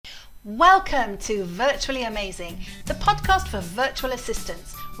Welcome to Virtually Amazing, the podcast for virtual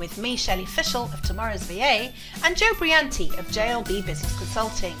assistants, with me, Shelley Fishel of Tomorrow's VA, and Joe Brianti of JLB Business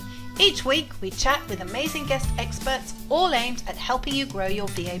Consulting. Each week, we chat with amazing guest experts, all aimed at helping you grow your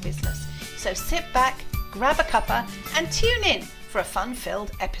VA business. So sit back, grab a cuppa, and tune in for a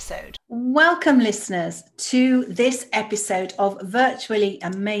fun-filled episode. Welcome, listeners, to this episode of Virtually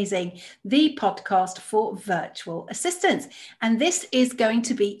Amazing, the podcast for virtual assistants. And this is going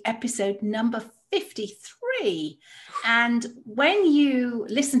to be episode number 53. And when you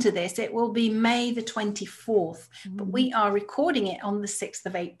listen to this, it will be May the 24th, but we are recording it on the 6th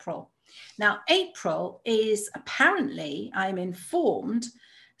of April. Now, April is apparently, I'm informed,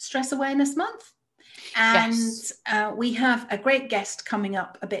 Stress Awareness Month. And yes. We have a great guest coming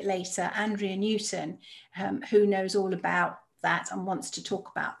up a bit later, Andrea Newton, who knows all about that and wants to talk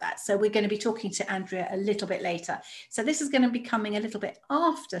about that. So we're going to be talking to Andrea a little bit later. So this is going to be coming a little bit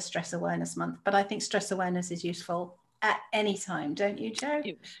after Stress Awareness Month, but I think stress awareness is useful at any time, don't you, Joe?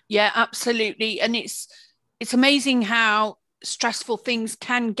 Yeah, absolutely. And it's amazing how stressful things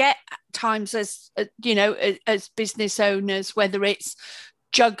can get at times as business owners, whether it's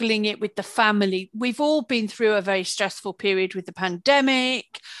juggling it with the family. We've all been through a very stressful period with the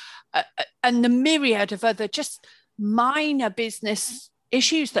pandemic and the myriad of other just minor business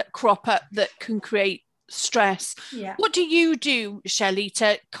issues that crop up that can create stress. Yeah. What do you do, Shelley,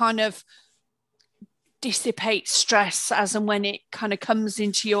 to kind of dissipate stress as and when it kind of comes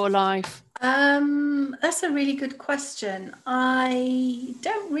into your life? That's a really good question. I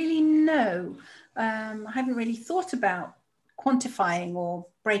don't really know. I haven't really thought about quantifying or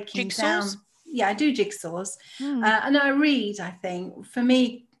breaking jigsaws? Down. Yeah, I do jigsaws. And I read, I think. For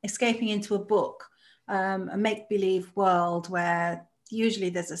me, escaping into a book, a make-believe world where usually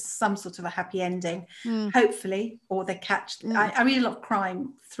there's some sort of a happy ending, hopefully, or they catch, I read a lot of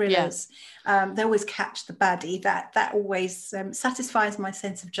crime thrillers. Yeah. They always catch the baddie. That always satisfies my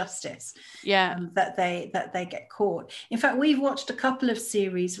sense of justice. Yeah. That they get caught. In fact, we've watched a couple of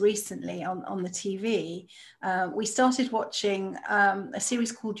series recently on the TV. We started watching a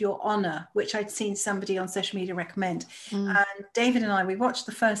series called Your Honor, which I'd seen somebody on social media recommend. And David and I, we watched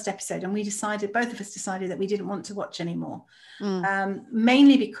the first episode and both of us decided that we didn't want to watch anymore.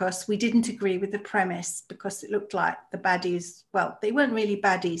 Mainly because we didn't agree with the premise, because it looked like the baddies, well, they weren't really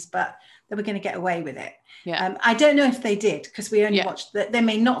baddies, but they were going to get away with it. Yeah. I don't know if they did, because we only watched that. They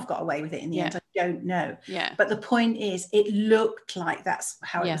may not have got away with it in the end. I don't know. Yeah. But the point is, it looked like that's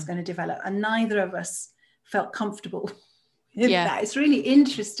how it was going to develop. And neither of us felt comfortable in that. It's a really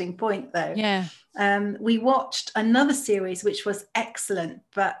interesting point, though. Yeah. We watched another series which was excellent,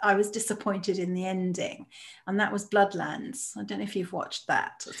 but I was disappointed in the ending, and that was Bloodlands. I don't know if you've watched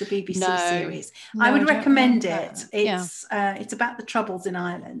that. It's a BBC series. No, I would recommend it. It's about the Troubles in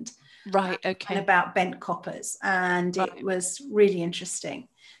Ireland, right? Okay, and about bent coppers, and it was really interesting.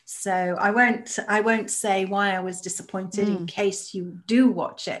 So I won't say why I was disappointed in case you do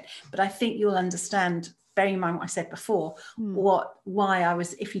watch it, but I think you'll understand, bearing in mind what I said before, why I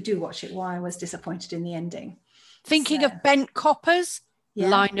was, if you do watch it, why I was disappointed in the ending. Thinking of bent coppers,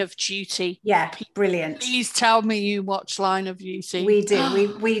 Line of Duty. Yeah, brilliant. Please tell me you watch Line of Duty. We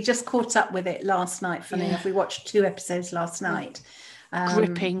do. we just caught up with it last night. Funny enough, we watched 2 episodes last night.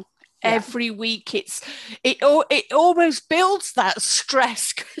 Gripping. Every week it almost builds that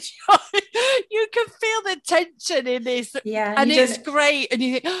stress, because you can feel the tension in this, and it's great, and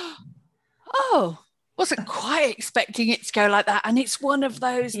you think, oh, wasn't quite expecting it to go like that. And it's one of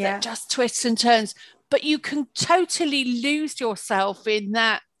those that just twists and turns, but you can totally lose yourself in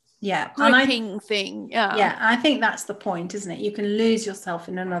that gripping thing. I think that's the point, isn't it? You can lose yourself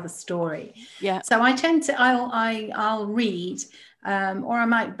in another story. So I tend to I'll read, or I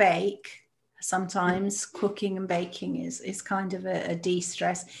might bake. Sometimes cooking and baking is kind of a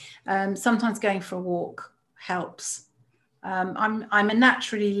de-stress. Sometimes going for a walk helps. I'm a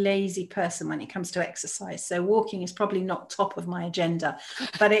naturally lazy person when it comes to exercise, so walking is probably not top of my agenda,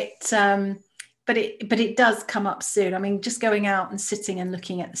 but it does come up soon. I mean, just going out and sitting and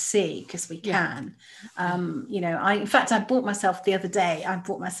looking at the sea, because we can. In fact, I bought myself the other day. I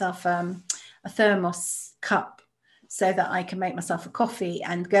bought myself a thermos cup, so that I can make myself a coffee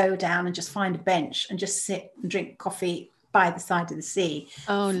and go down and just find a bench and just sit and drink coffee by the side of the sea.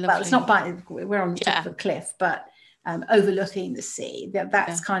 Oh, lovely. Well, it's not we're on the top of a cliff, but overlooking the sea.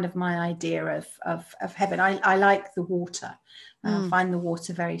 That's kind of my idea of heaven. I like the water. I find the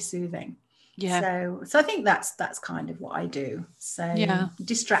water very soothing. So I think that's kind of what I do. So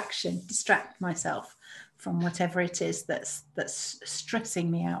distract myself from whatever it is that's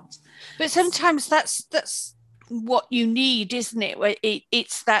stressing me out. But sometimes that's what you need, isn't it?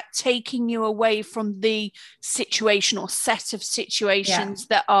 It's that taking you away from the situation or set of situations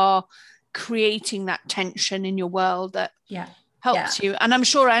that are creating that tension in your world that helps you. And I'm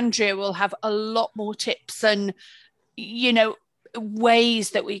sure Andrea will have a lot more tips and, you know,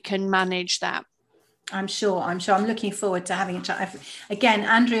 ways that we can manage that. I'm sure. I'm looking forward to having a chat. Again,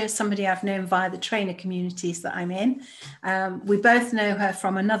 Andrea is somebody I've known via the trainer communities that I'm in. We both know her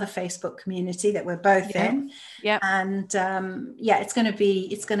from another Facebook community that we're both in. Yeah. And it's going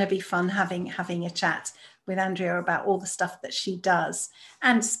to be fun having a chat with Andrea about all the stuff that she does,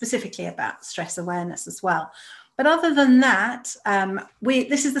 and specifically about stress awareness as well. But other than that,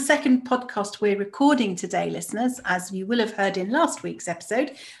 this is the second podcast we're recording today, listeners, as you will have heard in last week's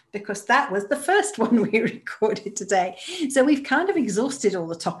episode, because that was the first one we recorded today. So we've kind of exhausted all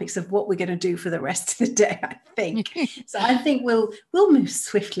the topics of what we're going to do for the rest of the day, I think. So I think we'll move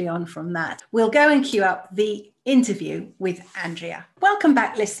swiftly on from that. We'll go and queue up the interview with Andrea. Welcome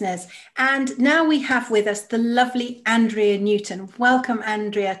back, listeners. And now we have with us the lovely Andrea Newton. Welcome,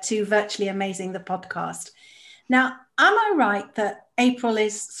 Andrea, to Virtually Amazing, the podcast. Now, am I right that April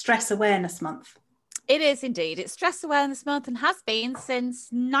is Stress Awareness Month? It is indeed. It's Stress Awareness Month and has been since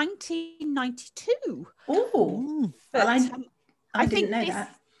 1992. Oh, well, I didn't know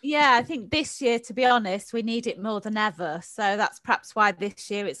that. Yeah, I think this year, to be honest, we need it more than ever. So that's perhaps why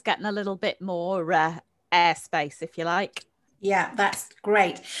this year it's getting a little bit more airspace, if you like. Yeah, that's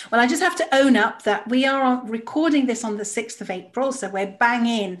great. Well, I just have to own up that we are recording this on the 6th of April. So we're bang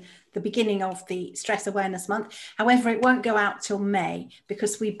in the beginning of the Stress Awareness Month. However, it won't go out till May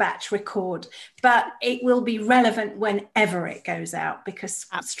because we batch record, but it will be relevant whenever it goes out because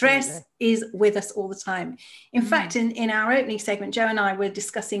stress is with us all the time. In fact, in our opening segment, Joe and I were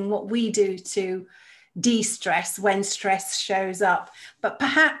discussing what we do to de-stress when stress shows up, but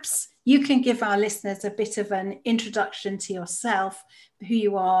perhaps you can give our listeners a bit of an introduction to yourself, who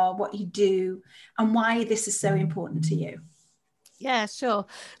you are, what you do, and why this is so important to you. Yeah, sure.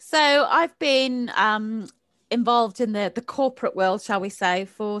 So I've been involved in the corporate world, shall we say,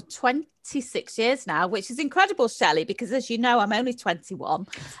 for 26 years now, which is incredible, Shelley, because as you know, I'm only 21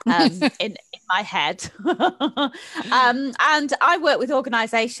 in my head. And I work with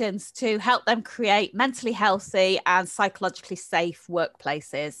organisations to help them create mentally healthy and psychologically safe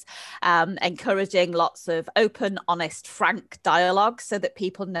workplaces, encouraging lots of open, honest, frank dialogue so that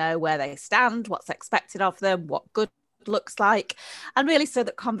people know where they stand, what's expected of them, what good looks like, and really so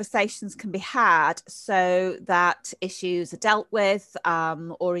that conversations can be had so that issues are dealt with,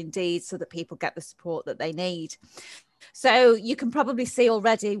 or indeed so that people get the support that they need. So you can probably see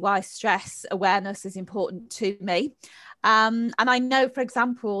already why stress awareness is important to me. And I know, for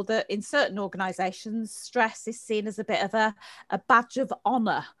example, that in certain organisations, stress is seen as a bit of a badge of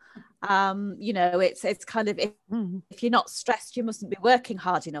honour. You know, it's kind of, if you're not stressed, you mustn't be working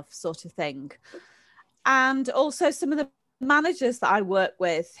hard enough sort of thing. And also some of the managers that I work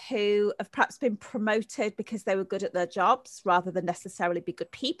with who have perhaps been promoted because they were good at their jobs rather than necessarily be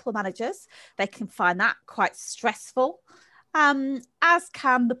good people managers, they can find that quite stressful, as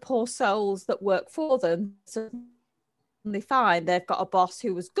can the poor souls that work for them. So they find they've got a boss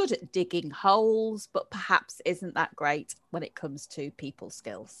who was good at digging holes, but perhaps isn't that great when it comes to people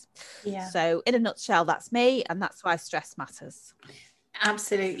skills. Yeah. So in a nutshell, that's me, and that's why stress matters.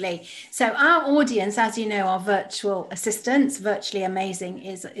 Absolutely. So our audience, as you know, are virtual assistants. Virtually Amazing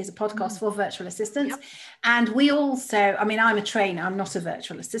is a podcast for virtual assistants. Yep. And we also, I mean, I'm a trainer. I'm not a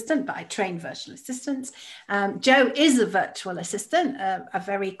virtual assistant, but I train virtual assistants. Joe is a virtual assistant, a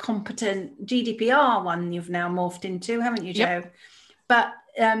very competent GDPR one you've now morphed into, haven't you, Joe? Yep. But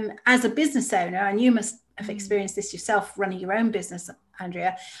as a business owner, and you must have experienced this yourself running your own business,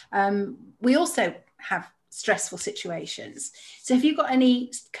 Andrea, we also have stressful situations. So have you got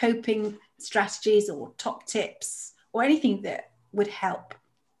any coping strategies or top tips or anything that would help?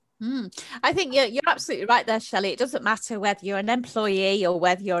 I think you're absolutely right there, Shelley. It doesn't matter whether you're an employee or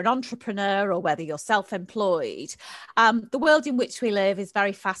whether you're an entrepreneur or whether you're self-employed. The world in which we live is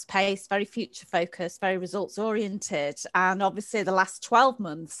very fast-paced, very future-focused, very results-oriented. And obviously the last 12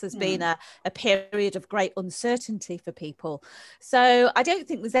 months has been a period of great uncertainty for people. So I don't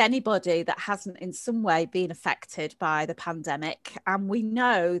think there's anybody that hasn't in some way been affected by the pandemic. And we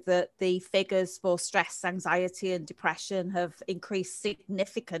know that the figures for stress, anxiety and depression have increased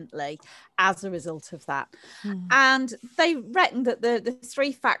significantly as a result of that. And they reckon that the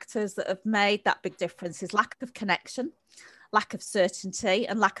three factors that have made that big difference is lack of connection, lack of certainty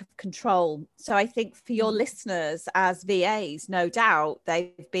and lack of control. So I think for your listeners as VAs, no doubt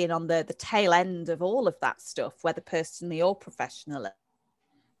they've been on the tail end of all of that stuff, whether personally or professionally.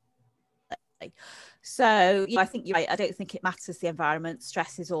 So, I think you're right. I don't think it matters the environment.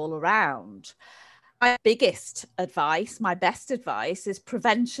 Stress is all around. My biggest advice, my best advice is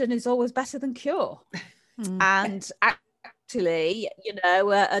prevention is always better than cure. And actually,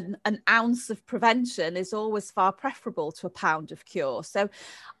 an ounce of prevention is always far preferable to a pound of cure. So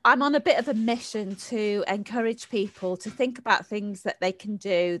I'm on a bit of a mission to encourage people to think about things that they can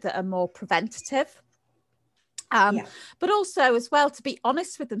do that are more preventative. But also as well to be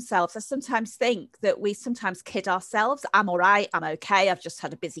honest with themselves. I sometimes think that we sometimes kid ourselves. I'm all right, I'm okay, I've just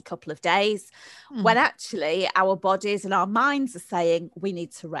had a busy couple of days, when actually our bodies and our minds are saying we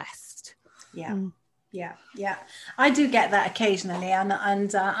need to rest. Yeah. I do get that occasionally, and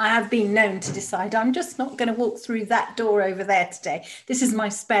I have been known to decide I'm just not going to walk through that door over there today. This is my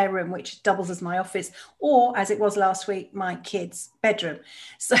spare room, which doubles as my office, or as it was last week, my kids' bedroom.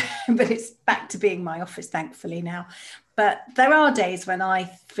 So, but it's back to being my office, thankfully now. But there are days when I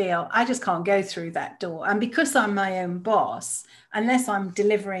feel I just can't go through that door, and because I'm my own boss, unless I'm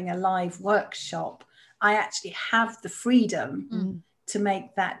delivering a live workshop, I actually have the freedom to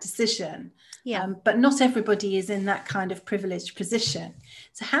make that decision. But not everybody is in that kind of privileged position.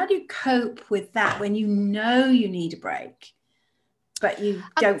 So how do you cope with that when you know you need a break, but you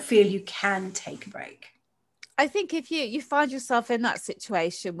don't feel you can take a break? I think if you find yourself in that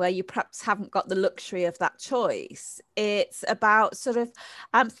situation where you perhaps haven't got the luxury of that choice, it's about sort of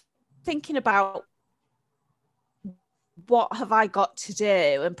thinking about what have I got to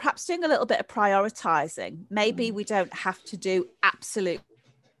do, and perhaps doing a little bit of prioritizing. Maybe we don't have to do absolutely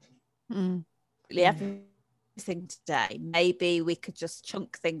everything today. Maybe we could just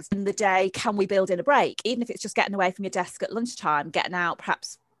chunk things in the day. Can we build in a break, even if it's just getting away from your desk at lunchtime, getting out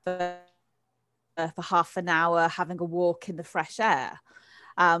perhaps for half an hour, having a walk in the fresh air?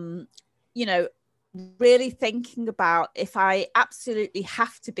 Really thinking about, if I absolutely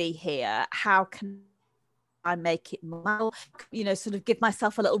have to be here, how can I make it more, sort of give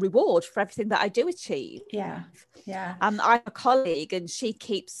myself a little reward for everything that I do achieve. Yeah. I have a colleague, and she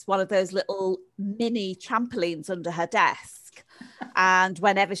keeps one of those little mini trampolines under her desk. And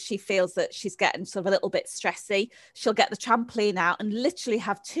whenever she feels that she's getting sort of a little bit stressy, she'll get the trampoline out and literally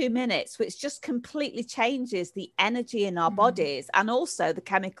have 2 minutes, which just completely changes the energy in our bodies and also the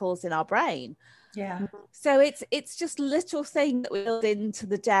chemicals in our brain. Yeah. So it's just little thing that we build into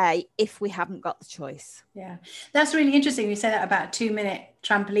the day if we haven't got the choice. Yeah, that's really interesting. You say that about a 2-minute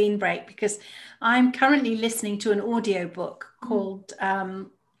trampoline break, because I'm currently listening to an audiobook called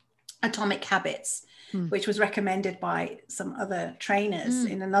Atomic Habits, which was recommended by some other trainers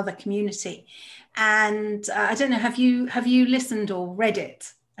in another community. And I don't know, have you listened or read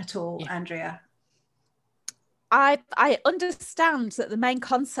it at all, Andrea? I understand that the main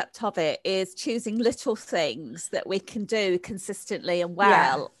concept of it is choosing little things that we can do consistently and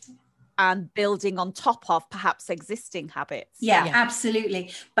well, and building on top of perhaps existing habits. Yeah,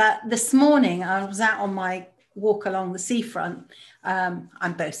 absolutely. But this morning I was out on my walk along the seafront.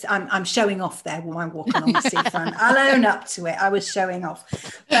 I'm showing off there when I'm walking along the seafront. I'll own up to it. I was showing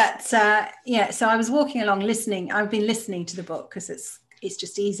off. But so I was walking along listening. I've been listening to the book because it's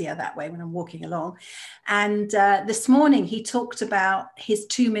just easier that way when I'm walking along. And this morning he talked about his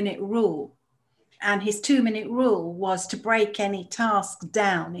 2-minute rule. And his 2-minute rule was to break any task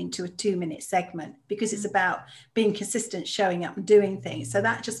down into a 2-minute segment, because it's about being consistent, showing up and doing things. So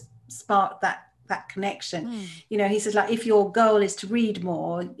that just sparked that connection. He says, like, if your goal is to read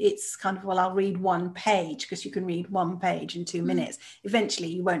more, it's kind of, well, I'll read 1 page, because you can read 1 page in 2 minutes. Eventually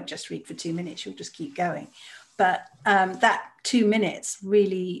you won't just read for 2 minutes, you'll just keep going. But that 2 minutes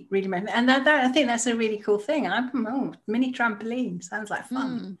really, really, and I think that's a really cool thing. Mini trampoline sounds like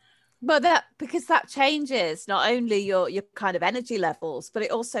fun. But because that changes not only your kind of energy levels, but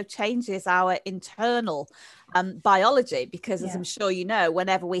it also changes our internal biology, because as I'm sure you know,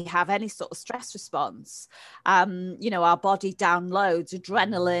 whenever we have any sort of stress response, our body downloads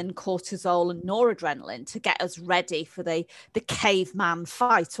adrenaline, cortisol and noradrenaline to get us ready for the caveman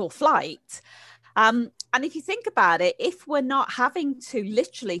fight or flight. And if you think about it, if we're not having to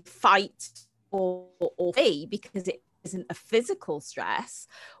literally fight or flee because it isn't a physical stress,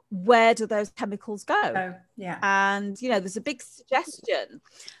 where do those chemicals go? And there's a big suggestion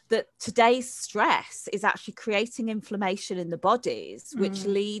that today's stress is actually creating inflammation in the bodies, which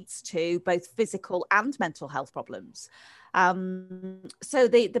leads to both physical and mental health problems. So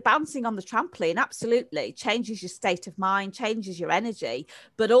the bouncing on the trampoline absolutely changes your state of mind, changes your energy,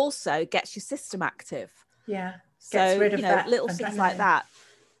 but also gets your system active. Gets rid of that little things like that.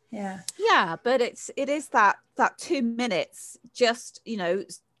 But it is that 2 minutes, just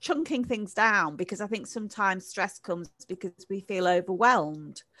chunking things down, because I think sometimes stress comes because we feel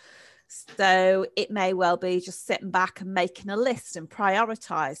overwhelmed. So it may well be just sitting back and making a list and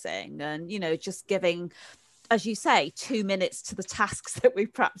prioritizing and, just giving, as you say, 2 minutes to the tasks that we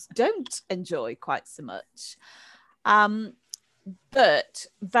perhaps don't enjoy quite so much. But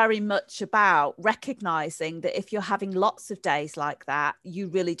very much about recognizing that if you're having lots of days like that, you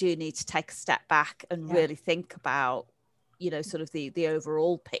really do need to take a step back and really think about, sort of the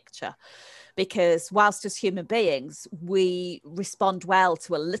overall picture. Because whilst as human beings, we respond well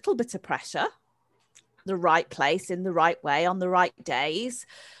to a little bit of pressure, the right place, in the right way, on the right days.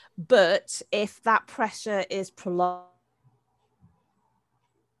 But if that pressure is prolonged,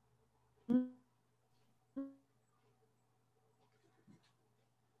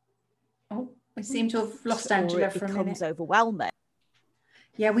 we seem to have lost Angela for a minute. It becomes overwhelming.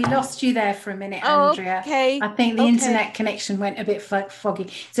 Yeah, we lost you there for a minute, Andrea. Okay. I think the internet connection went a bit foggy.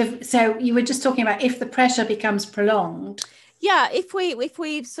 So you were just talking about if the pressure becomes prolonged. Yeah, if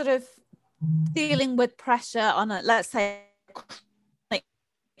we sort of dealing with pressure on a, let's say,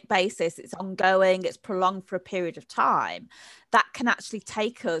 basis, it's ongoing, it's prolonged for a period of time, that can actually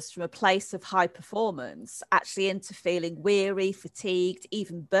take us from a place of high performance actually into feeling weary, fatigued,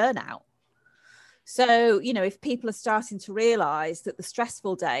 even burnout. So, if people are starting to realize that the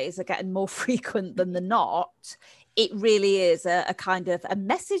stressful days are getting more frequent than the not, it really is a kind of a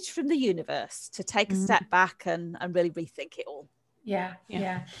message from the universe to take a step back and really rethink it all. Yeah.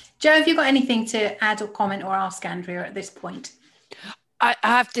 Jo, have you got anything to add or comment or ask Andrea at this point? I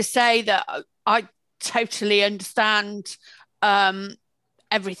have to say that I totally understand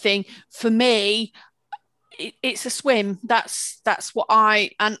everything. For me, it's a swim. That's what I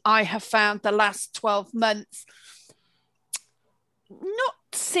have found the last 12 months not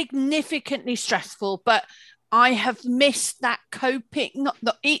significantly stressful, but I have missed that coping,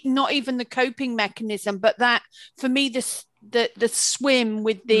 not even the coping mechanism, but that for me, the swim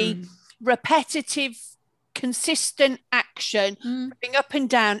with the repetitive, consistent action, going up and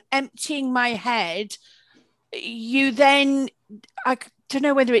down, emptying my head. You then, I don't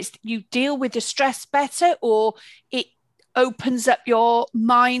know whether it's you deal with the stress better or it opens up your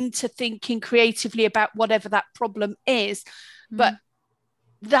mind to thinking creatively about whatever that problem is. But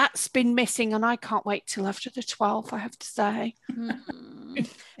that's been missing, and I can't wait till after the 12th, I have to say.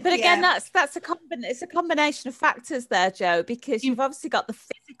 But again, it's a combination of factors there, Jo, because you've obviously got the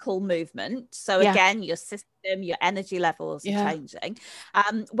physical movement. So again, your system, your energy levels are changing.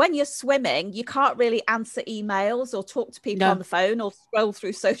 When you're swimming, you can't really answer emails or talk to people on the phone or scroll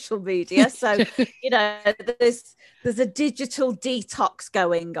through social media. So, there's a digital detox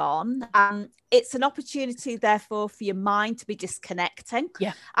going on. It's an opportunity, therefore, for your mind to be disconnecting.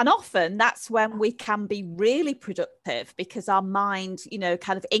 Yeah. And often that's when we can be really productive because our mind,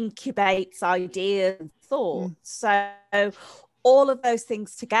 kind of incubates ideas and thoughts. So all of those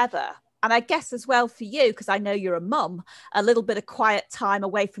things together. And I guess as well for you, because I know you're a mum, a little bit of quiet time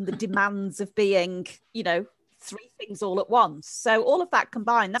away from the demands of being, 3 things all at once. So all of that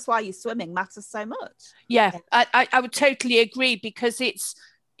combined, that's why your swimming matters so much. Yeah. I would totally agree, because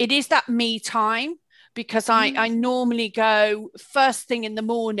it is that me time, because I normally go first thing in the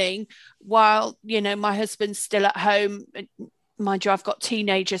morning while, my husband's still at home. Mind you, I've got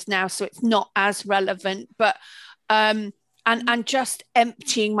teenagers now, so it's not as relevant, but and just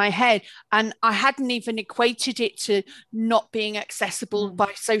emptying my head. And I hadn't even equated it to not being accessible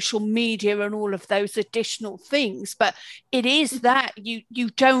by social media and all of those additional things. But it is that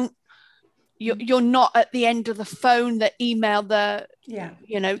you're not at the end of the phone, the email, the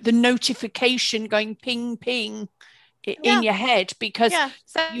notification going ping, ping in your head, because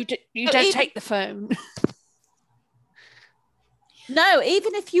you don't take the phone. No,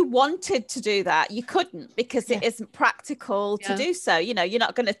 even if you wanted to do that, you couldn't, because it isn't practical to do so. You're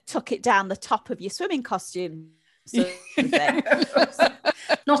not going to tuck it down the top of your swimming costume. Sort of thing.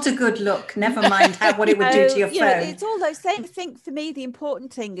 Not a good look. Never mind what it would do to your phone. It's all those things. I think for me, the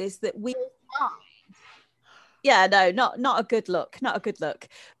important thing is that we not a good look,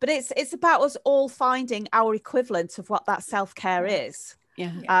 but it's about us all finding our equivalent of what that self-care is.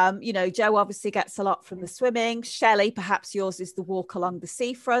 Jo obviously gets a lot from the swimming. Shelley, perhaps yours is the walk along the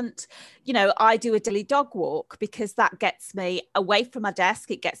seafront. I do a daily dog walk because that gets me away from my desk,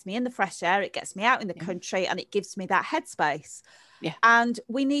 it gets me in the fresh air, it gets me out in the country, and it gives me that headspace. And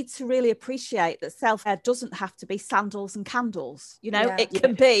we need to really appreciate that self-care doesn't have to be sandals and candles. It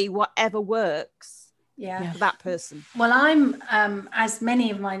can be whatever works for that person. Well, I'm as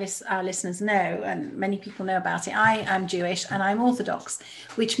many of our listeners know, and many people know about it, I am Jewish and I'm Orthodox,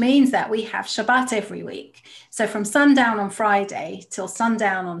 which means that we have Shabbat every week. So from sundown on Friday till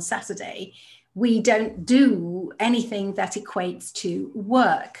sundown on Saturday, we don't do anything that equates to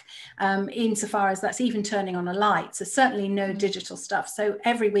work, insofar as that's even turning on a light. So certainly no digital stuff. So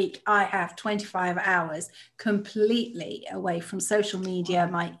every week I have 25 hours completely away from social media,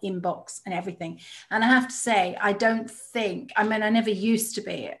 my inbox and everything. And I have to say, I never used to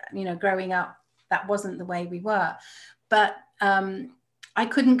be, growing up, that wasn't the way we were. But I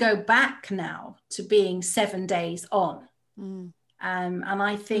couldn't go back now to being 7 days on. And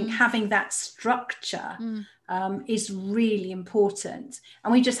I think having that structure is really important.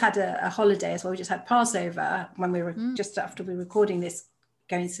 And we just had a holiday as well. We just had Passover when we were just after we were recording this,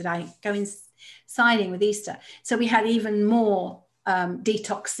 coinciding with Easter. So we had even more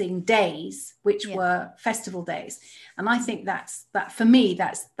detoxing days, which were festival days. And I think that for me,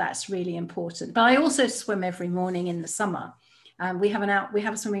 that's really important. But I also swim every morning in the summer. We have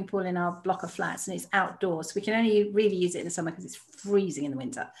a swimming pool in our block of flats, and it's outdoors. We can only really use it in the summer because it's freezing in the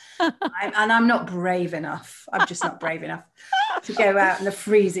winter. And I'm not brave enough. I'm just not brave enough to go out in the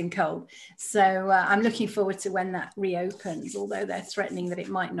freezing cold. So I'm looking forward to when that reopens, although they're threatening that it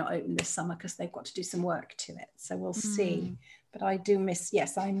might not open this summer because they've got to do some work to it. So we'll see. But I do miss,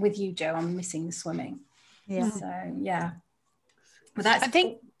 yes, I'm with you, Jo. I'm missing the swimming. Yeah. So, yeah. But that's... I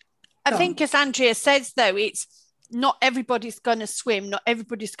think as Andrea says, though, it's not everybody's going to swim, not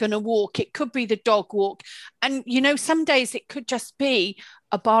everybody's going to walk. It could be the dog walk. And, some days it could just be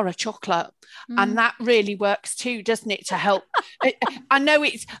a bar of chocolate. And that really works too, doesn't it, to help? I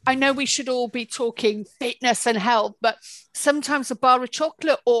know we should all be talking fitness and health, but sometimes a bar of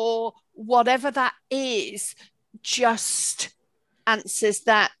chocolate or whatever that is just answers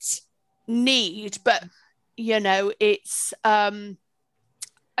that need. But, it's...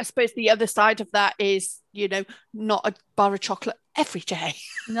 I suppose the other side of that is, not a bar of chocolate every day.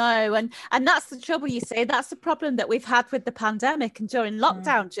 No, and that's the trouble, you see. That's the problem that we've had with the pandemic and during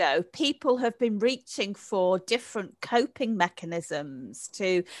lockdown, Jo. People have been reaching for different coping mechanisms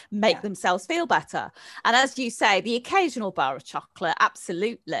to make themselves feel better. And as you say, the occasional bar of chocolate,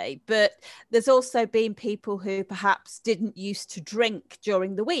 absolutely. But there's also been people who perhaps didn't used to drink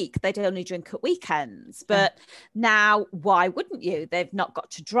during the week. They'd only drink at weekends. But now, why wouldn't you? They've not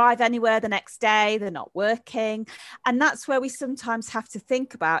got to drive anywhere the next day. They're not working. And that's where we sometimes have to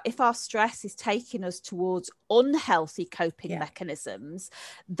think about, if our stress is taking us towards unhealthy coping mechanisms,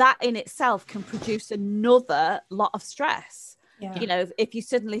 that in itself can produce another lot of stress. If you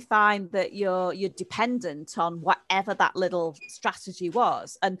suddenly find that you're dependent on whatever that little strategy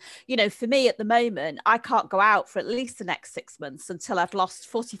was. And for me at the moment, I can't go out for at least the next 6 months until I've lost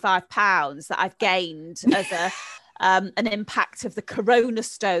 45 pounds that I've gained as an impact of the corona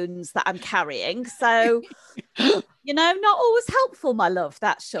stones that I'm carrying. So not always helpful, my love,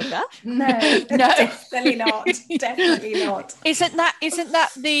 that sugar. No, definitely not. Definitely not. Isn't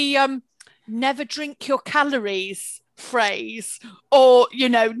that the never drink your calories phrase, or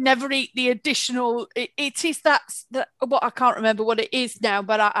never eat the additional? It is that what I can't remember what it is now,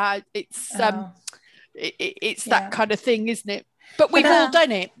 but it's that kind of thing, isn't it? But we've all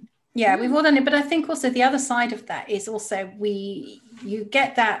done it. Yeah, we've all done it. But I think also the other side of that is also you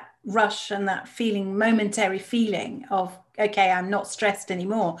get that rush and that momentary feeling of, okay, I'm not stressed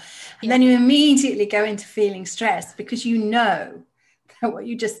anymore. And then you immediately go into feeling stressed because that what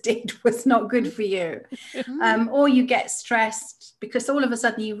you just did was not good for you. Or you get stressed because all of a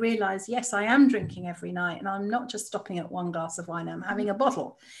sudden you realize, yes, I am drinking every night and I'm not just stopping at one glass of wine, I'm having a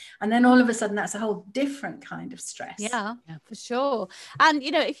bottle. And then all of a sudden that's a whole different kind of stress. Yeah, for sure. And,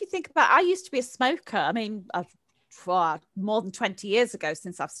 if you think about, I used to be a smoker. I mean, for more than 20 years ago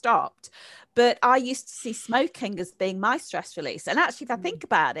since I've stopped, but I used to see smoking as being my stress release. And actually, if I think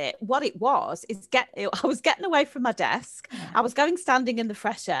about it, what it was is I was getting away from my desk. I was going standing in the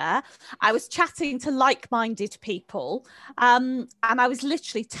fresh air. I was chatting to like-minded people, and I was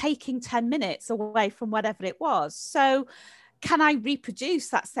literally taking 10 minutes away from whatever it was. So can I reproduce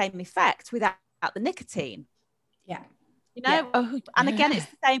that same effect without the nicotine? Yeah. And again, it's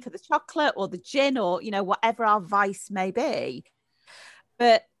the same for the chocolate or the gin or, whatever our vice may be.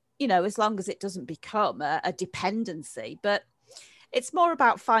 But, as long as it doesn't become a dependency, but it's more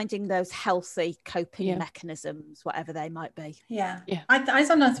about finding those healthy coping mechanisms, whatever they might be. Yeah. I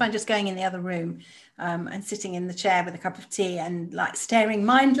sometimes find just going in the other room and sitting in the chair with a cup of tea and like staring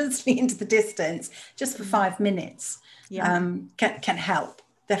mindlessly into the distance just for 5 minutes can help.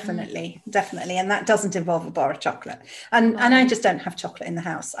 Definitely. And that doesn't involve a bar of chocolate. And I just don't have chocolate in the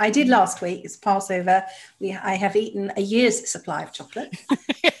house. I did last week. It's Passover. I have eaten a year's supply of chocolate.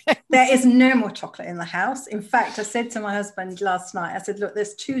 There is no more chocolate in the house. In fact, I said to my husband last night, I said, look,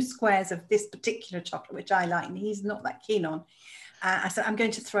 there's 2 squares of this particular chocolate, which I like, and he's not that keen on. I said, I'm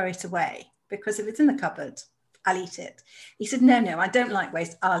going to throw it away because if it's in the cupboard, I'll eat it. He said, no, I don't like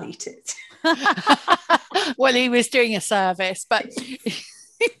waste. I'll eat it. Well, he was doing a service, but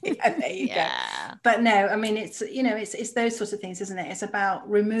yeah, there you go. But no, I mean, it's, you know, it's those sorts of things, isn't it? It's about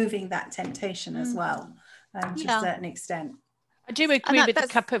removing that temptation as well, to a certain extent. I do agree with the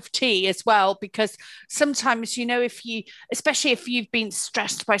cup of tea as well, because sometimes, you know, especially if you've been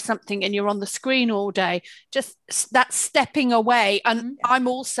stressed by something and you're on the screen all day, just that stepping away. And I'm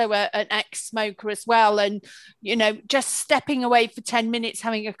also an ex-smoker as well. And, you know, just stepping away for 10 minutes,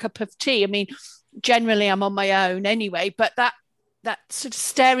 having a cup of tea. I mean, generally I'm on my own anyway, but that sort of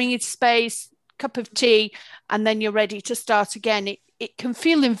staring into space, cup of tea, and then you're ready to start again. It can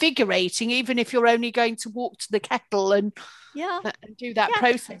feel invigorating, even if you're only going to walk to the kettle and do that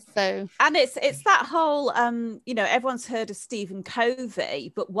process. So, and it's that whole you know, everyone's heard of Stephen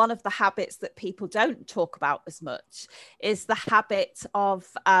Covey, but one of the habits that people don't talk about as much is the habit of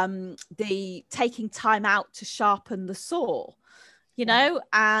the taking time out to sharpen the saw. You know,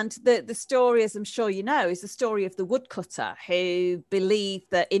 and the story, as I'm sure you know, is the story of the woodcutter who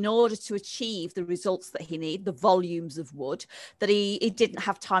believed that in order to achieve the results that he needed, the volumes of wood, that he didn't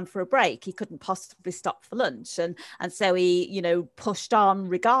have time for a break. He couldn't possibly stop for lunch. And so he, you know, pushed on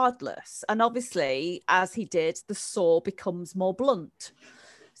regardless. And obviously, as he did, the saw becomes more blunt.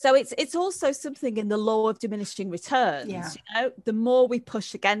 So it's also something in the law of diminishing returns. You know, the more we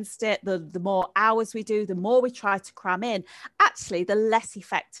push against it, the more hours we do, the more we try to cram in, actually, the less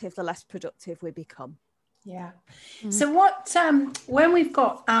effective, the less productive we become. Yeah. So what, when we've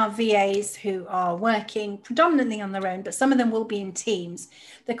got our VAs who are working predominantly on their own, but some of them will be in teams,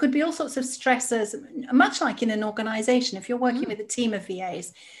 there could be all sorts of stressors, much like in an organization, if you're working with a team of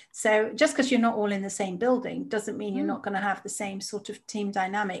VAs. So just because you're not all in the same building doesn't mean you're not going to have the same sort of team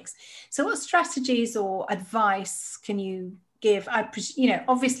dynamics. So what strategies or advice can you give? You know,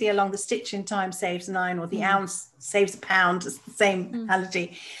 obviously along the stitch in time saves 9, or the ounce saves a pound, it's the same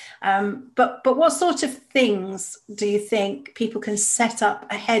analogy. But what sort of things do you think people can set up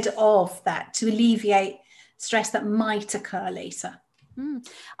ahead of that to alleviate stress that might occur later?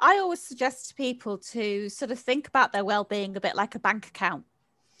 I always suggest to people to sort of think about their well-being a bit like a bank account,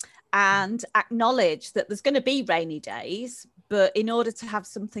 and acknowledge that there's going to be rainy days, but in order to have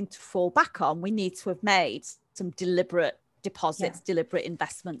something to fall back on, we need to have made some deliberate deposits, deliberate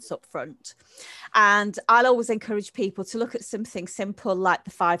investments up front. And I'll always encourage people to look at something simple like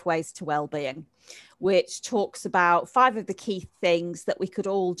the 5 Ways to Wellbeing, which talks about 5 of the key things that we could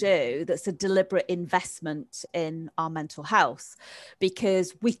all do that's a deliberate investment in our mental health,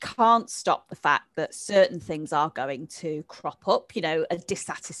 because we can't stop the fact that certain things are going to crop up, you know, a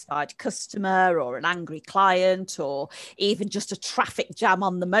dissatisfied customer or an angry client, or even just a traffic jam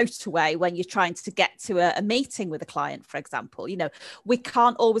on the motorway when you're trying to get to a meeting with a client, for example. You know, we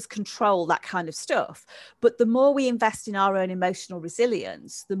can't always control that kind of stuff, but the more we invest in our own emotional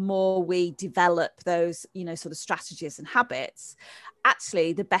resilience, the more we develop those, you know, sort of strategies and habits,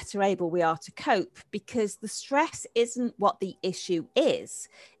 actually the better able we are to cope, because the stress isn't what the issue is,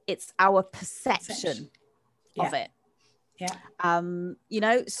 it's our perception of it. You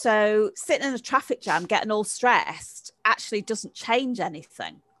know, so sitting in a traffic jam getting all stressed actually doesn't change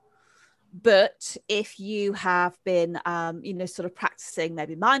anything. But if you have been, you know, sort of practicing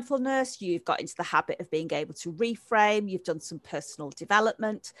maybe mindfulness, you've got into the habit of being able to reframe, you've done some personal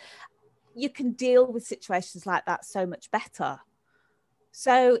development, you can deal with situations like that so much better.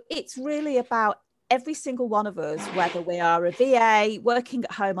 So it's really about every single one of us, whether we are a VA working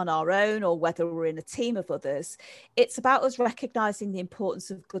at home on our own or whether we're in a team of others, it's about us recognizing the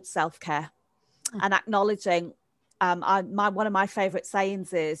importance of good self-care and acknowledging, one of my favorite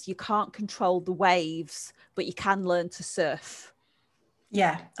sayings is, you can't control the waves, but you can learn to surf.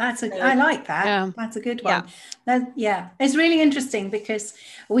 Yeah, I like that. Yeah. That's a good one. It's really interesting because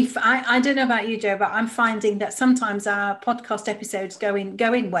I don't know about you, Jo, but I'm finding that sometimes our podcast episodes go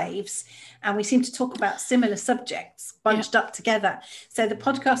in waves, and we seem to talk about similar subjects bunched up together. So the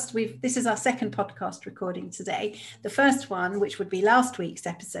podcast, this is our second podcast recording today. The first one, which would be last week's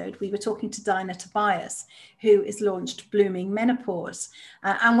episode, we were talking to Dinah Tobias, who is launched Blooming Menopause.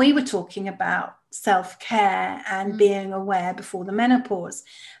 And we were talking about self-care and being aware before the menopause.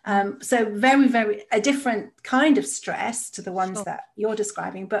 So very, very a different kind of stress to the ones that you're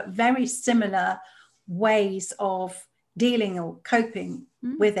describing, but very similar ways of dealing or coping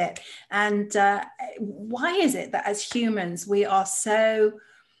with it. And why is it that as humans we are so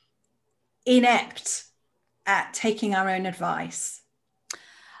inept at taking our own advice?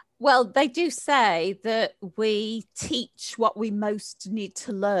 Well, they do say that we teach what we most need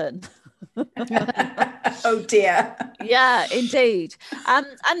to learn. Oh dear. Yeah, indeed. And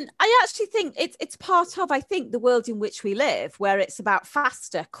I actually think it's part of, I think, the world in which we live, where it's about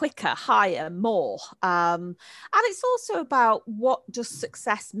faster, quicker, higher, more. And it's also about what does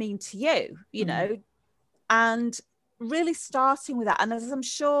success mean to you, you know, and really starting with that. And as I'm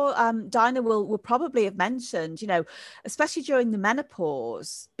sure Dinah will probably have mentioned, you know, especially during the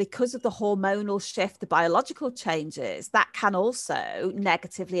menopause, because of the hormonal shift, the biological changes, that can also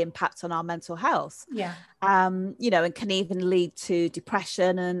negatively impact on our mental health. Yeah. You know, and can even lead to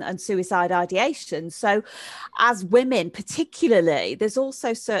depression and suicide ideation. So as women particularly, there's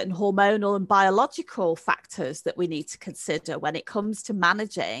also certain hormonal and biological factors that we need to consider when it comes to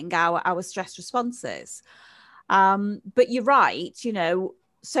managing our stress responses. But you're right, you know,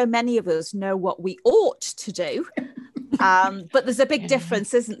 so many of us know what we ought to do. But there's a big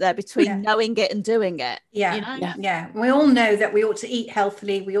difference, isn't there, between knowing it and doing it? Yeah. You know? Yeah. We all know that we ought to eat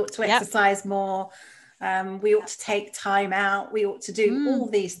healthily. We ought to exercise more. We ought to take time out. We ought to do all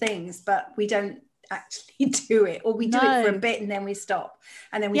these things, but we don't actually do it, or we do it for a bit and then we stop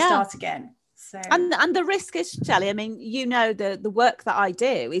and then we start again. So. And the risk is, Shelley, I mean, you know, the work that I do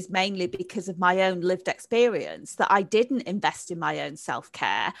is mainly because of my own lived experience, that I didn't invest in my own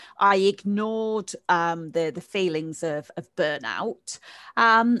self-care. I ignored the feelings of burnout,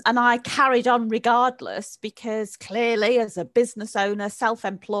 and I carried on regardless, because clearly as a business owner,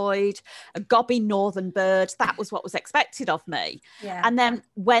 self-employed, a gobby northern bird, that was what was expected of me. Yeah. And then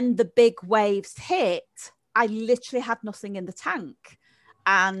when the big waves hit, I literally had nothing in the tank.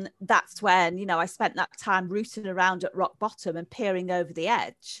 And that's when, you know, I spent that time rooting around at rock bottom and peering over the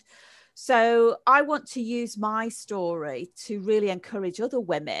edge. So I want to use my story to really encourage other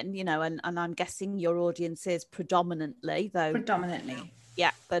women, you know, and I'm guessing your audience is predominantly, though. Predominantly.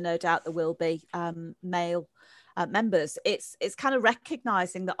 Yeah, but no doubt there will be male members. It's kind of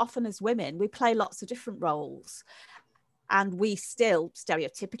recognizing that often as women, we play lots of different roles. And we still,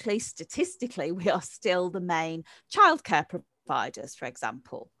 stereotypically, statistically, we are still the main childcare providers, for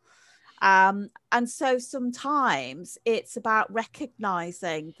example. And so sometimes it's about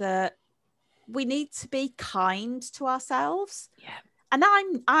recognizing that we need to be kind to ourselves. Yeah. And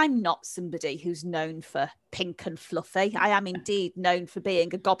I'm not somebody who's known for pink and fluffy. I am indeed known for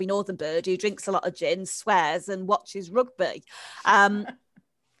being a gobby northern bird who drinks a lot of gin, swears and watches rugby.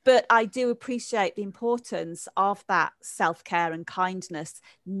 But I do appreciate the importance of that self-care and kindness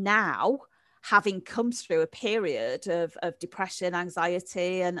now, having come through a period of depression,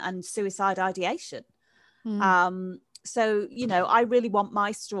 anxiety and suicide ideation. So, you know, I really want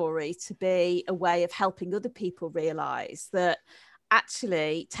my story to be a way of helping other people realise that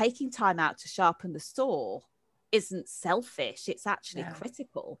actually taking time out to sharpen the saw isn't selfish, it's actually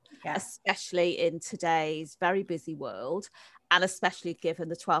critical, especially in today's very busy world, and especially given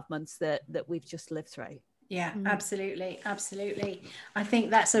the 12 months that we've just lived through. Yeah, absolutely. I think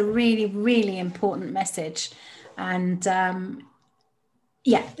that's a really, really important message. And I've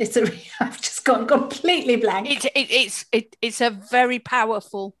just gone completely blank. It's a very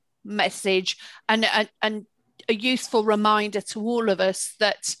powerful message and a useful reminder to all of us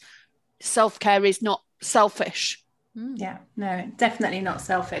that self-care is not selfish. Yeah, no, definitely not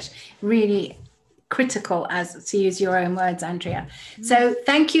selfish. Really critical, as to use your own words, Andrea. So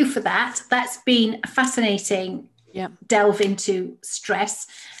thank you for that. That's been a fascinating delve into stress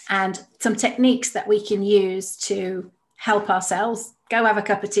and some techniques that we can use to help ourselves. Go have a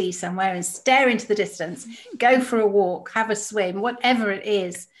cup of tea somewhere and stare into the distance, go for a walk, have a swim, whatever it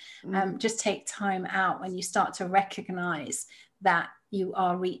is. Just take time out when you start to recognize that you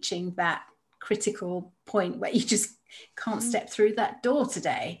are reaching that critical point where you just can't step through that door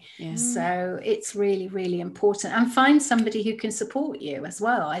today. So it's really, really important. And find somebody who can support you as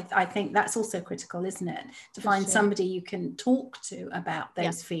well. I think that's also critical, isn't it? To find somebody you can talk to about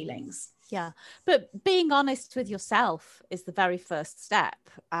those feelings. Yeah, but being honest with yourself is the very first step,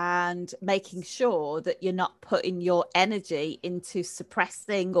 and making sure that you're not putting your energy into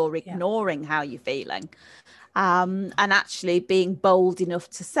suppressing or ignoring how you're feeling. And actually being bold enough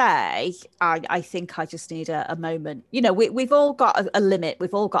to say, I think I just need a moment. You know, we've all got a limit,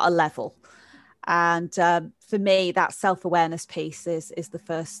 we've all got a level. And for me, that self-awareness piece is the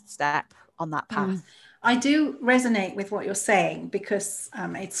first step on that path. I do resonate with what you're saying, because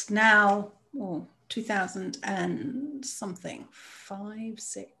it's now 2000 and something, 5,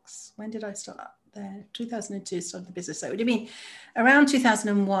 6. When did I start there? 2002 started the business. So it would have been around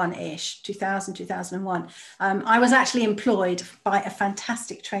 2001-ish, 2001. I was actually employed by a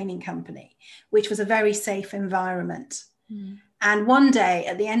fantastic training company, which was a very safe environment. And one day,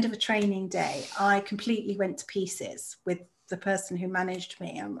 at the end of a training day, I completely went to pieces with the person who managed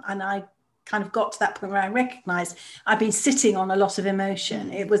me. And I kind of got to that point where I recognized I've been sitting on a lot of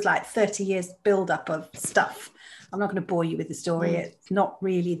emotion. It was like 30 years buildup of stuff. I'm not going to bore you with the story. It's not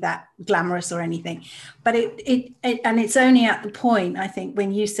really that glamorous or anything, but and it's only at the point, I think,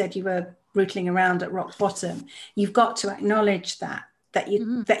 when you said you were rootling around at rock bottom, you've got to acknowledge that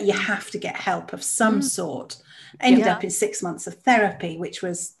you have to get help of some sort. Ended up in 6 months of therapy, which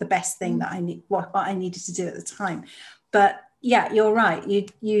was the best thing that what I needed to do at the time. But yeah, you're right.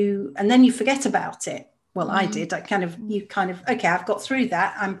 You and then you forget about it. Well, I did. Okay, I've got through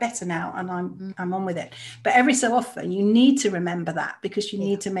that. I'm better now, and I'm on with it. But every so often, you need to remember that, because you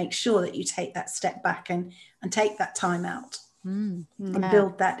need to make sure that you take that step back and take that time out and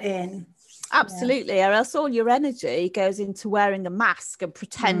build that in. Absolutely, or else all your energy goes into wearing a mask and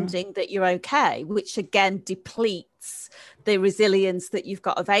pretending that you're okay, which again depletes the resilience that you've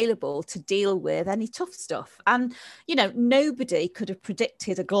got available to deal with any tough stuff. And, you know, nobody could have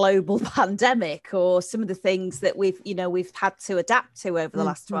predicted a global pandemic or some of the things that we've had to adapt to over the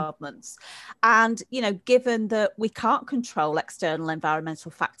last 12 months. And, you know, given that we can't control external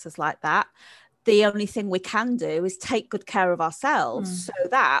environmental factors like that, the only thing we can do is take good care of ourselves so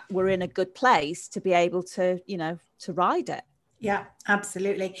that we're in a good place to be able to, you know, to ride it. Yeah,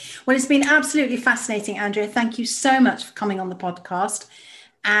 absolutely. Well, it's been absolutely fascinating, Andrea. Thank you so much for coming on the podcast.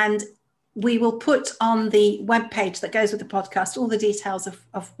 And we will put on the webpage that goes with the podcast all the details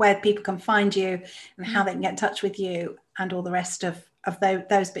of where people can find you and how they can get in touch with you and all the rest of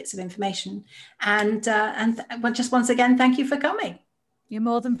those bits of information. And just once again, thank you for coming. You're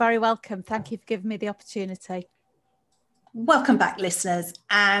more than very welcome. Thank you for giving me the opportunity. Welcome back, listeners.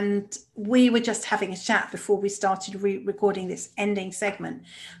 And we were just having a chat before we started recording this ending segment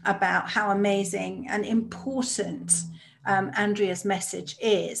about how amazing and important Andrea's message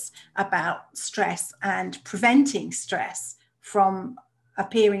is about stress and preventing stress from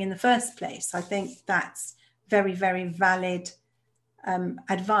appearing in the first place. I think that's very, very valid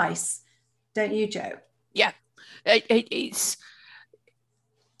advice. Don't you, Jo? Yeah,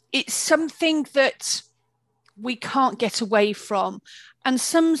 it's something that we can't get away from. And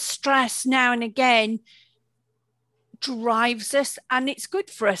some stress now and again drives us, and it's good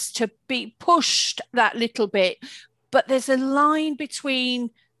for us to be pushed that little bit. But there's a line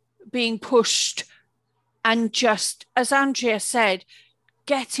between being pushed and just, as Andrea said,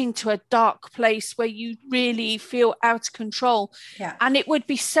 getting to a dark place where you really feel out of control. Yeah. And it would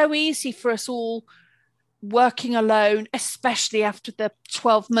be so easy for us all working alone, especially after the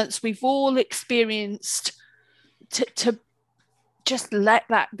 12 months we've all experienced, to just let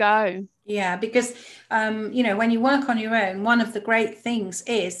that go. Yeah, because, when you work on your own, one of the great things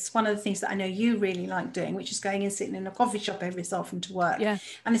is, one of the things that I know you really like doing, which is going and sitting in a coffee shop every so often to work. Yeah.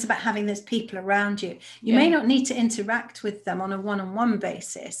 And it's about having those people around you. You may not need to interact with them on a one-on-one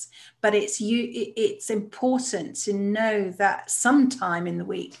basis, but it's important to know that sometime in the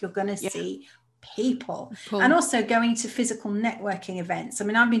week you're going to see people. Cool. And also going to physical networking events. I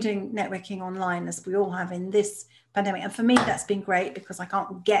mean, I've been doing networking online, as we all have in this pandemic, and for me that's been great because I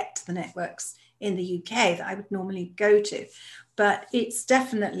can't get to the networks in the UK that I would normally go to. But it's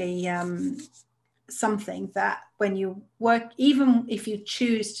definitely something that when you work, even if you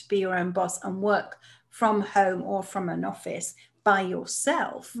choose to be your own boss and work from home or from an office by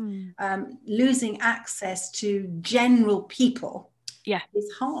yourself, losing access to general people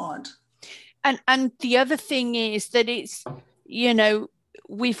is hard. And the other thing is that it's,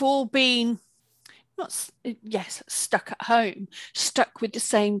 we've all been stuck at home, stuck with the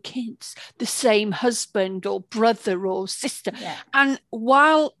same kids, the same husband or brother or sister. Yeah. And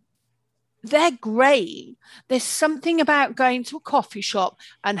while they're great, there's something about going to a coffee shop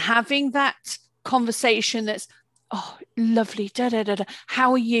and having that conversation that's, oh, lovely, da-da-da-da.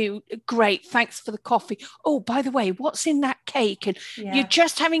 How are you? Great, thanks for the coffee. Oh, by the way, what's in that cake? And you're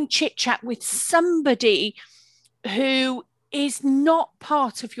just having chit-chat with somebody who is not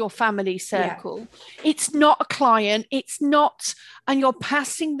part of your family circle. Yeah. It's not a client. It's not, and you're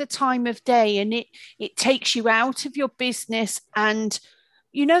passing the time of day, and it takes you out of your business. And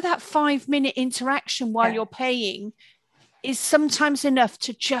that 5-minute interaction while you're paying is sometimes enough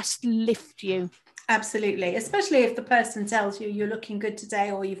to just lift you. Absolutely, especially if the person tells you you're looking good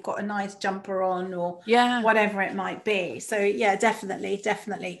today, or you've got a nice jumper on, or whatever it might be. So yeah,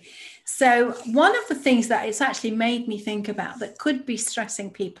 definitely. So one of the things that it's actually made me think about that could be stressing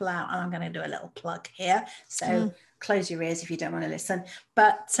people out, and I'm going to do a little plug here, so close your ears if you don't want to listen.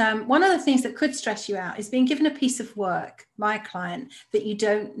 But one of the things that could stress you out is being given a piece of work by a client that you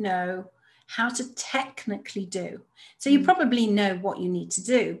don't know how to technically do. So you probably know what you need to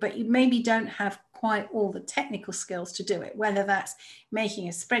do, but you maybe don't have quite all the technical skills to do it, whether that's making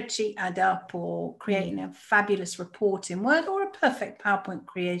a spreadsheet add up or creating a fabulous report in Word or a perfect PowerPoint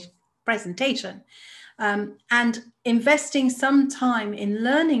presentation. And investing some time in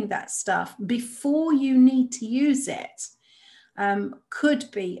learning that stuff before you need to use it could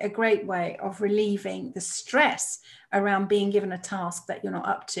be a great way of relieving the stress around being given a task that you're not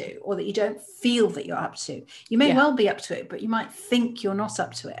up to, or that you don't feel that you're up to. You may well be up to it, but you might think you're not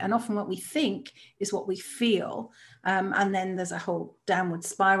up to it. And often what we think is what we feel. And then there's a whole downward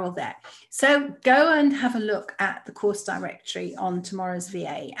spiral there. So go and have a look at the course directory on Tomorrow's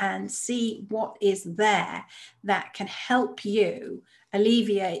VA and see what is there that can help you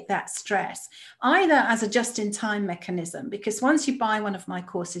alleviate that stress, either as a just-in-time mechanism, because once you buy one of my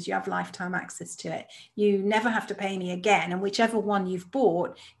courses, you have lifetime access to it. You never have to pay me again. And whichever one you've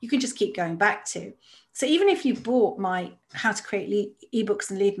bought, you can just keep going back to. So even if you bought my How to Create eBooks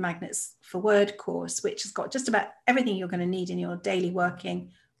and Lead Magnets for Word course, which has got just about everything you're going to need in your daily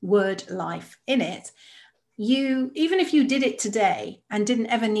working Word life in it, even if you did it today and didn't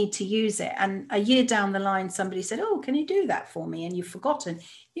ever need to use it, and a year down the line somebody said, oh, can you do that for me, and you've forgotten,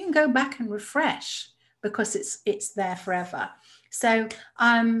 you can go back and refresh because it's there forever. So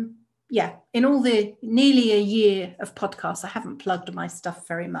in all the nearly a year of podcasts, I haven't plugged my stuff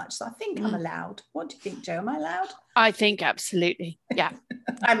very much, so I think I'm allowed. What do you think, Jo? Am I allowed? I think absolutely. Yeah.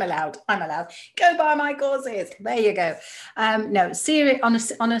 I'm allowed. Go buy my courses. There you go. No, serious,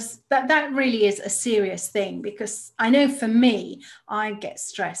 honest, that really is a serious thing, because I know for me, I get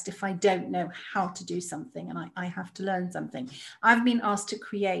stressed if I don't know how to do something and I have to learn something. I've been asked to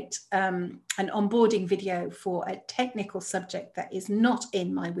create an onboarding video for a technical subject that is not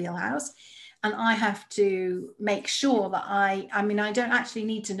in my wheelhouse. And I have to make sure that I don't actually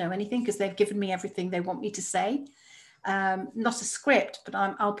need to know anything, because they've given me everything they want me to say. Not a script, but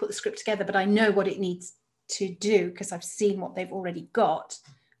I'll put the script together, but I know what it needs to do because I've seen what they've already got.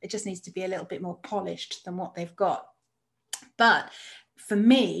 It just needs to be a little bit more polished than what they've got. But for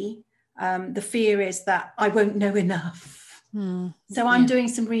me, the fear is that I won't know enough. So I'm doing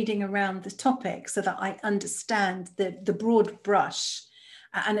some reading around the topic so that I understand the broad brush.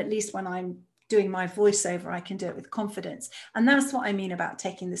 And at least when I'm doing my voiceover, I can do it with confidence. And that's what I mean about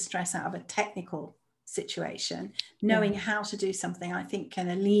taking the stress out of a technical situation. Knowing how to do something, I think, can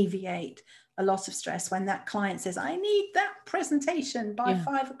alleviate a lot of stress when that client says, I need that presentation by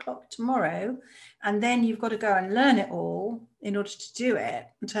 5 o'clock tomorrow. And then you've got to go and learn it all in order to do it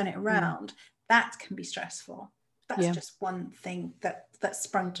and turn it around. That can be stressful. That's just one thing that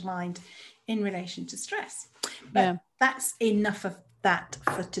sprung to mind in relation to stress. But that's enough of that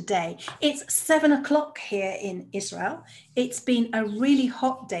for today. It's 7 o'clock here in Israel. It's been a really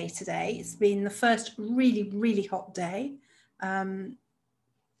hot day today. It's been the first really, really hot day,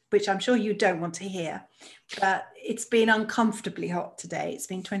 which I'm sure you don't want to hear, but it's been uncomfortably hot today. It's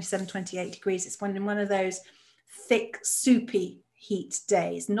been 27, 28 degrees. It's one of those thick, soupy heat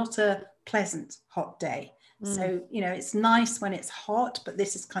days, not a pleasant hot day. So, it's nice when it's hot, but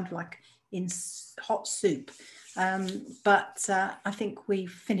this is kind of like in hot soup. But I think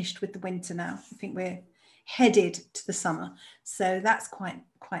we've finished with the winter now. I think we're headed to the summer. So that's quite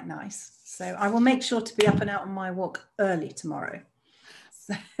nice. So I will make sure to be up and out on my walk early tomorrow.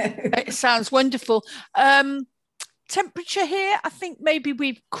 So. It sounds wonderful. Temperature here, I think maybe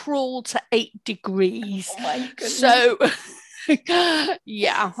we've crawled to 8 degrees. Oh my goodness. So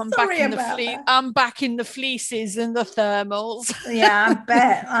I'm back in the fleeces and the thermals. Yeah,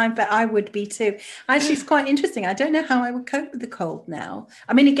 I bet I would be too. Actually, it's quite interesting. I don't know how I would cope with the cold now.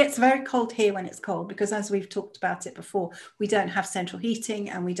 I mean, it gets very cold here when it's cold, because as we've talked about it before, we don't have central heating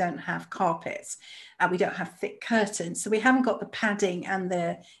and we don't have carpets. We don't have thick curtains. So we haven't got the padding and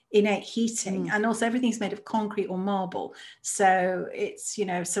the innate heating. And also everything's made of concrete or marble. So it's,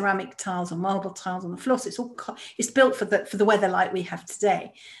 ceramic tiles or marble tiles on the floor. So it's all, it's built for the weather like we have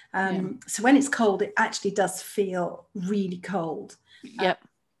today. So when it's cold, it actually does feel really cold.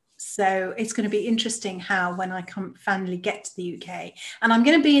 So it's going to be interesting how, when I finally get to the UK, and I'm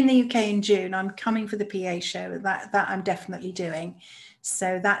going to be in the UK in June, I'm coming for the PA show, that I'm definitely doing.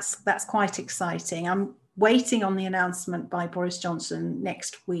 So that's quite exciting. I'm waiting on the announcement by Boris Johnson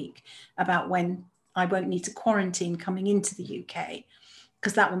next week about when I won't need to quarantine coming into the UK,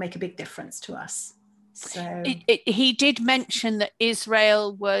 because that will make a big difference to us. So he did mention that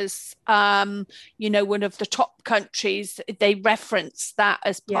Israel was, one of the top countries. They referenced that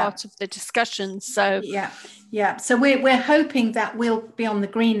as part of the discussion. So yeah. So we're hoping that we'll be on the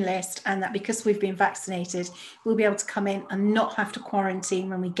green list, and that because we've been vaccinated, we'll be able to come in and not have to quarantine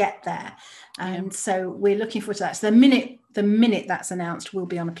when we get there. And so we're looking forward to that. So the minute that's announced, we'll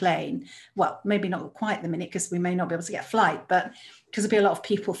be on a plane. Well, maybe not quite the minute, because we may not be able to get a flight, but because there'll be a lot of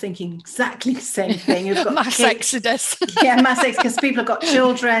people thinking exactly the same thing. Who've got mass exodus. Mass exodus, because people have got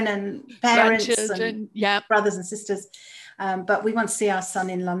children and parents and brothers and sisters. But we want to see our son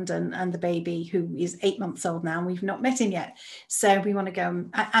in London, and the baby, who is 8 months old now, and we've not met him yet. So we want to go.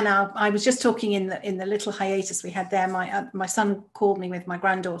 And I was just talking in the little hiatus we had there. My son called me with my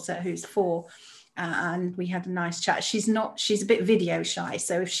granddaughter, who's 4. And we had a nice chat. She's a bit video shy.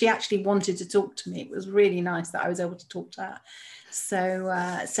 So if she actually wanted to talk to me, it was really nice that I was able to talk to her. So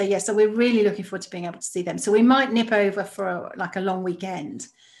we're really looking forward to being able to see them. So we might nip over for a long weekend,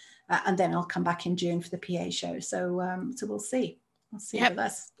 and then I'll come back in June for the PA show. So we'll see. But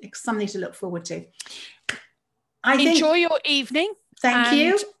that's something to look forward to. Enjoy your evening. Thank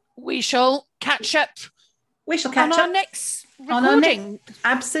you. We shall catch up. On our next recording.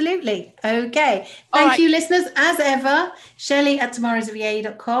 Absolutely. Okay. Thank you, listeners. As ever, Shelley at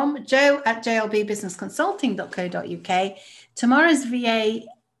tomorrowsva.com, Joe at jlbbusinessconsulting.co.uk. Tomorrow's VA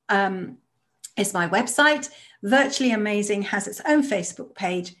is my website. Virtually Amazing has its own Facebook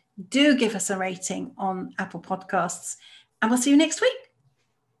page. Do give us a rating on Apple Podcasts, and we'll see you next week.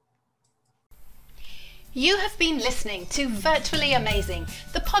 You have been listening to Virtually Amazing,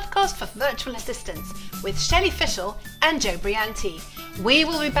 the podcast for virtual assistants with Shelley Fishel and Joe Brianti. We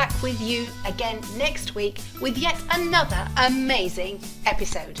will be back with you again next week with yet another amazing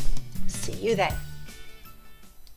episode. See you then.